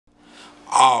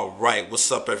Alright,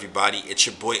 what's up everybody? It's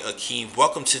your boy Akeem.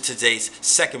 Welcome to today's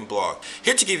second blog.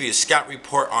 Here to give you a scout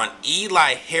report on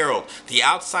Eli Harold, the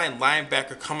outside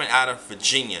linebacker coming out of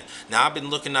Virginia. Now I've been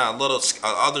looking at a little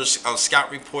other scout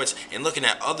reports and looking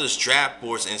at others draft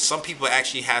boards, and some people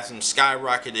actually have him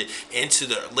skyrocketed into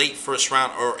the late first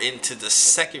round or into the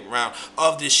second round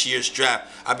of this year's draft.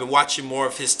 I've been watching more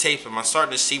of his tape and I'm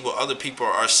starting to see what other people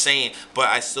are saying, but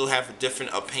I still have a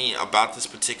different opinion about this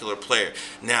particular player.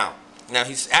 Now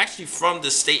he's actually from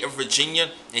the state of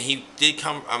Virginia, and he did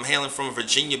come hailing from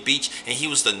Virginia Beach, and he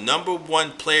was the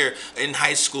 #1 player in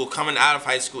high school, coming out of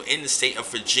high school in the state of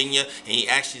Virginia, and he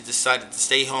actually decided to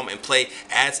stay home and play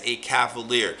as a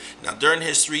Cavalier. Now during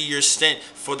his 3-year stint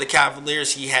for the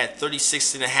Cavaliers, he had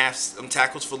 36.5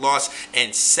 tackles for loss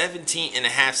and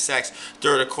 17.5 sacks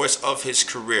during the course of his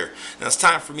career. Now it's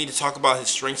time for me to talk about his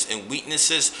strengths and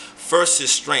weaknesses. First,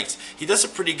 his strengths. He does a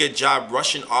pretty good job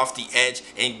rushing off the edge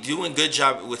and doing a good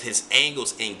job with his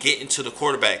angles and getting to the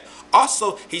quarterback.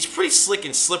 Also, he's pretty slick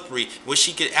and slippery, which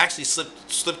he could actually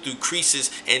slip through creases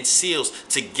and seals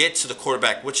to get to the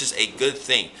quarterback, which is a good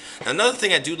thing. Now, another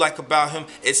thing I do like about him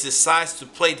is his size to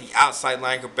play the outside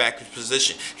linebacker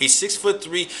position. He's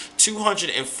 6'3",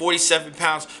 247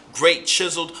 pounds, great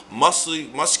chiseled,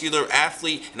 muscular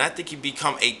athlete, and I think he'd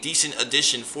become a decent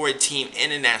addition for a team in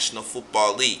the National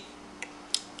Football League.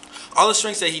 All the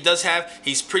strengths that he does have,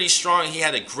 he's pretty strong. He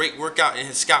had a great workout in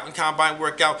his scouting combine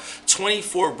workout,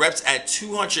 24 reps at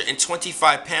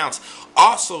 225 pounds.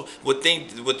 Also, what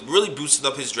really boosted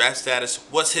up his draft status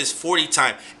was his 40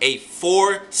 time, a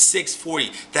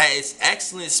 4.640. That is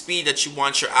excellent speed that you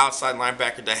want your outside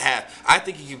linebacker to have. I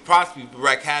think he could possibly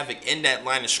wreak havoc in that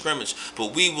line of scrimmage,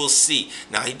 but we will see.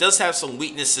 Now, he does have some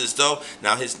weaknesses, though.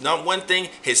 Now, one thing,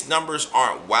 his numbers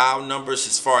aren't wow numbers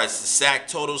as far as the sack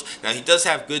totals. Now, he does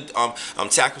have good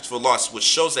tackles for loss, which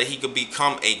shows that he could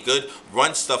become a good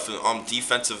run stuffing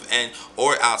defensive end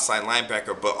or outside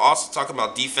linebacker. But also talking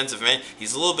about defensive end,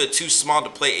 he's a little bit too small to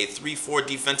play a 3-4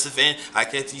 defensive end. I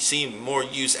can see him more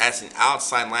used as an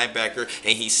outside linebacker,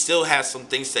 and he still has some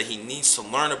things that he needs to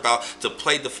learn about to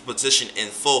play the position in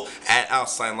full at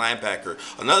outside linebacker.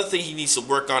 Another thing he needs to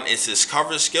work on is his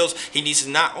coverage skills. He needs to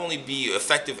not only be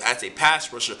effective as a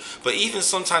pass rusher, but even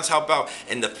sometimes help out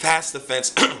in the pass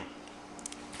defense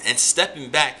and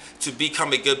stepping back to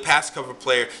become a good pass cover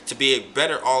player, to be a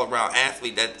better all-around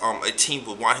athlete that a team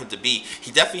would want him to be.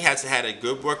 He definitely has had a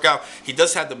good workout. He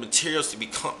does have the materials to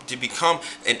become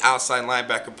an outside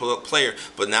linebacker player,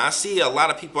 but now I see a lot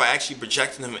of people are actually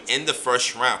projecting him in the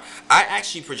first round. I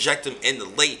actually project him in the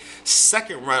late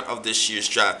second round of this year's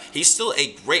draft. He's still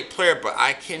a great player, but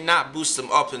I cannot boost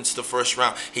him up into the first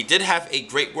round. He did have a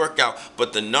great workout,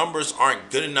 but the numbers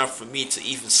aren't good enough for me to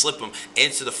even slip him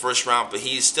into the first round, but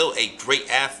he's still a great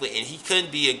athlete, and he could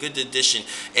be a good addition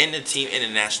in the team in the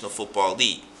National Football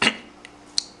League.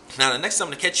 Now, the next time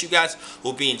I'm going to catch you guys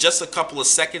will be in just a couple of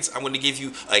seconds. I'm going to give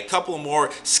you a couple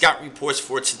more scout reports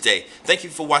for today. Thank you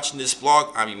for watching this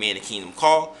vlog. I'm your man, the Kingdom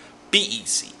Call. Be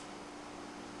easy.